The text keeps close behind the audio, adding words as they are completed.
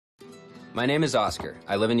My name is Oscar.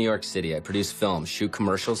 I live in New York City. I produce films, shoot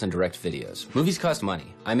commercials, and direct videos. Movies cost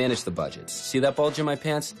money. I manage the budgets. See that bulge in my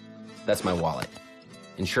pants? That's my wallet.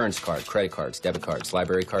 Insurance card, credit cards, debit cards,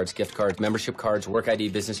 library cards, gift cards, membership cards, work ID,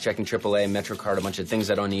 business checking, AAA, MetroCard, a bunch of things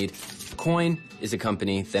I don't need. Coin is a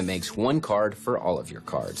company that makes one card for all of your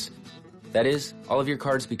cards. That is, all of your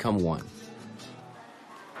cards become one.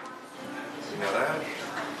 You know that?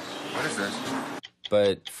 What is this?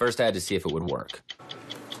 But first I had to see if it would work.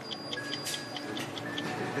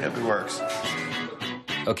 Yep, it works.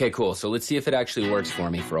 Okay, cool. So let's see if it actually works for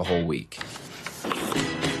me for a whole week.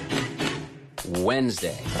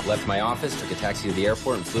 Wednesday, left my office, took a taxi to the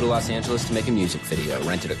airport, and flew to Los Angeles to make a music video.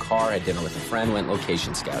 Rented a car, had dinner with a friend, went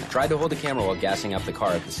location scout. Tried to hold the camera while gassing up the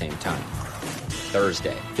car at the same time.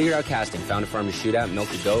 Thursday, figured out casting, found a farm to shoot at,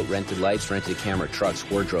 milked a goat, rented lights, rented a camera, trucks,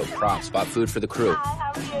 wardrobe, props, bought food for the crew. Hi,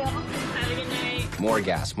 how are you? Have a good night. More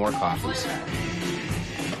gas, more coffees.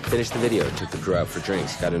 Finished the video, took the crew out for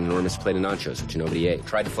drinks, got an enormous plate of nachos, which nobody ate.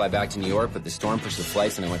 Tried to fly back to New York, but the storm pushed the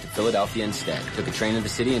flights, and I went to Philadelphia instead. Took a train to the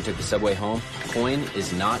city and took the subway home. Coin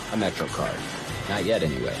is not a Metro card. Not yet,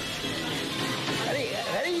 anyway. How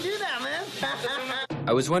do you do that, man?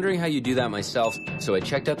 I was wondering how you do that myself, so I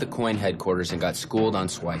checked out the Coin headquarters and got schooled on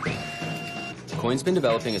swiping. Coin's been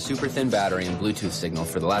developing a super thin battery and Bluetooth signal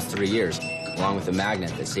for the last 3 years, along with a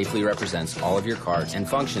magnet that safely represents all of your cards and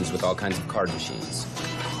functions with all kinds of card machines.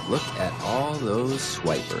 Look at all those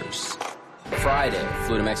swipers. Friday,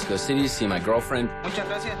 flew to Mexico City to see my girlfriend.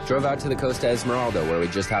 Drove out to the Costa Esmeralda, where we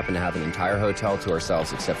just happened to have an entire hotel to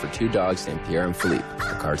ourselves except for 2 dogs named Pierre and Philippe.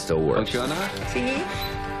 The card still works. See?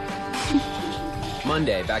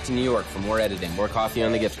 Monday, back to New York for more editing, more coffee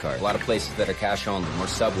on the gift card, a lot of places that are cash only, more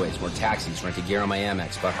subways, more taxis, rented gear on my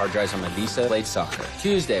Amex, bought hard drives on my Visa, played soccer.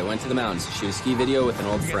 Tuesday, went to the mountains to shoot a ski video with an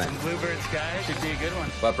old friend. Bluebird Sky should be a good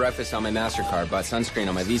one. Bought breakfast on my MasterCard, bought sunscreen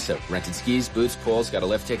on my Visa, rented skis, boots, poles, got a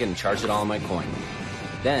lift ticket, and charged it all on my coin.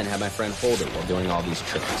 Then had my friend hold it while doing all these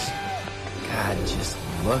tricks. God, just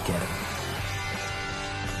look at it.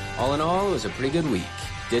 All in all, it was a pretty good week.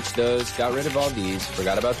 Ditched those, got rid of all these,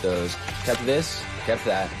 forgot about those, kept this, kept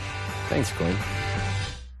that. Thanks, Coin.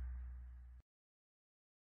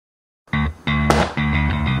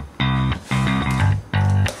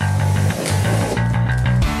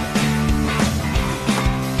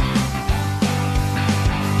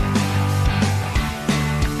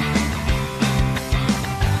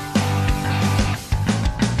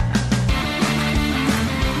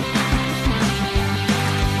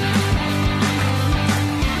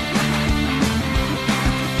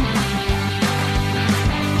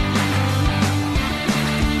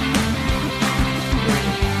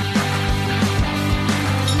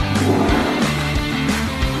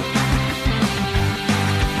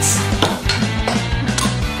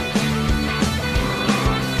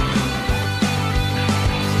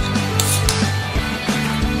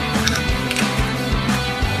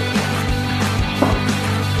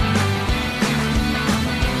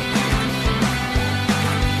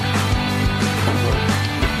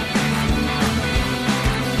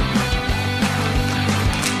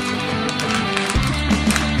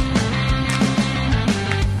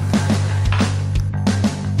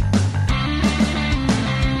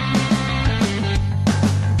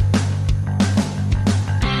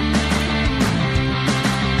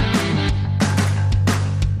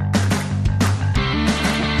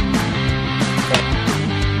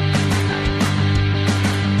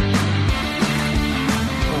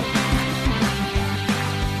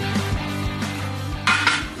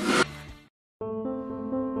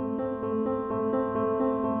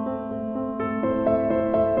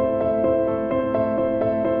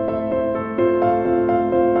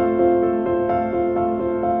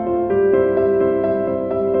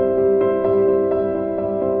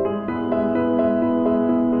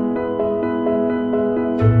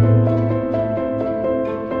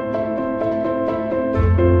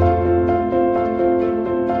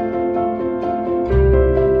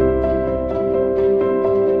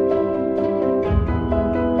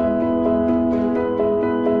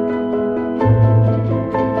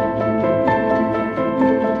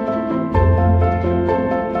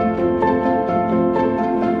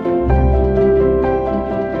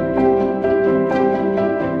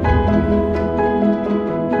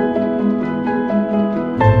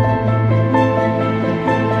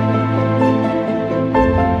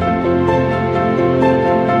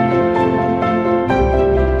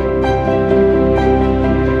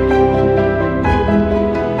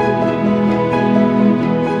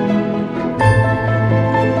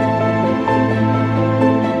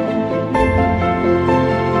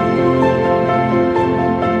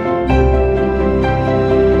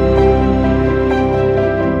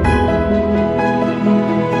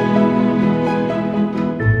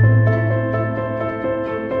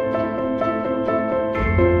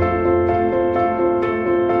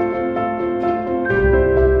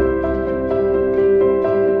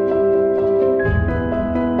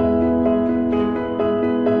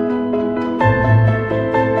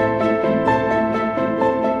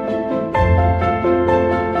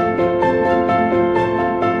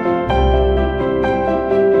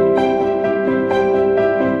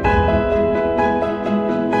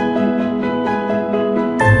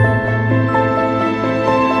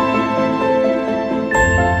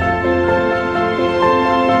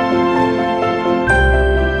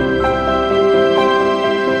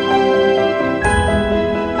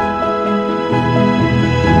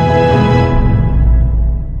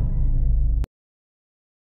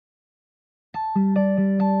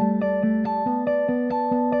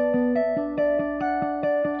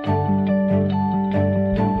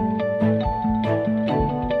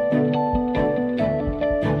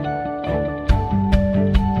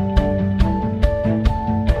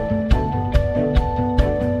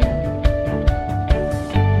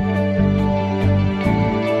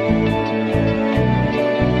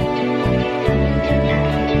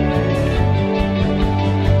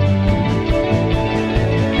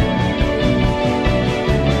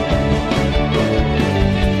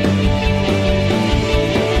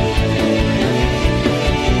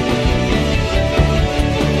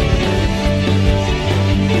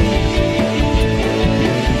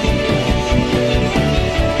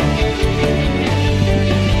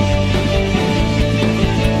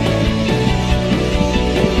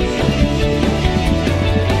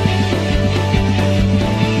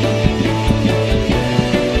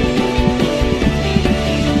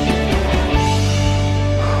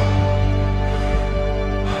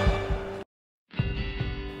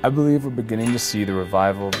 I believe we're beginning to see the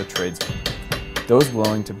revival of the tradesmen, those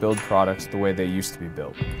willing to build products the way they used to be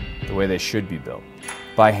built, the way they should be built,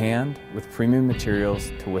 by hand with premium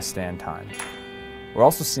materials to withstand time. We're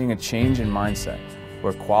also seeing a change in mindset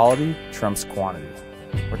where quality trumps quantity.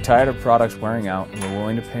 We're tired of products wearing out and we're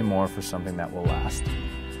willing to pay more for something that will last.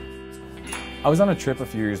 I was on a trip a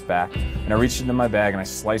few years back and I reached into my bag and I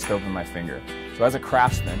sliced open my finger. So as a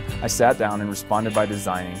craftsman, I sat down and responded by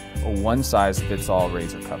designing a one-size-fits-all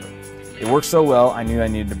razor cover. It worked so well, I knew I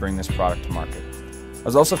needed to bring this product to market. I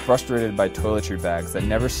was also frustrated by toiletry bags that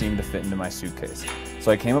never seemed to fit into my suitcase.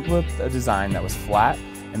 So I came up with a design that was flat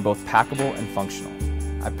and both packable and functional.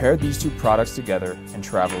 I paired these two products together and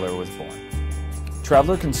Traveler was born.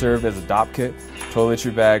 Traveler can serve as a dop kit,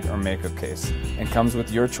 toiletry bag, or makeup case, and comes with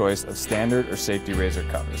your choice of standard or safety razor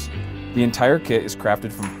covers. The entire kit is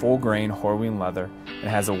crafted from full-grain Horween leather and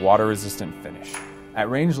has a water-resistant finish. At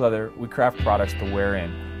Range Leather, we craft products to wear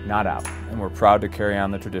in, not out, and we're proud to carry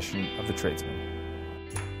on the tradition of the tradesman.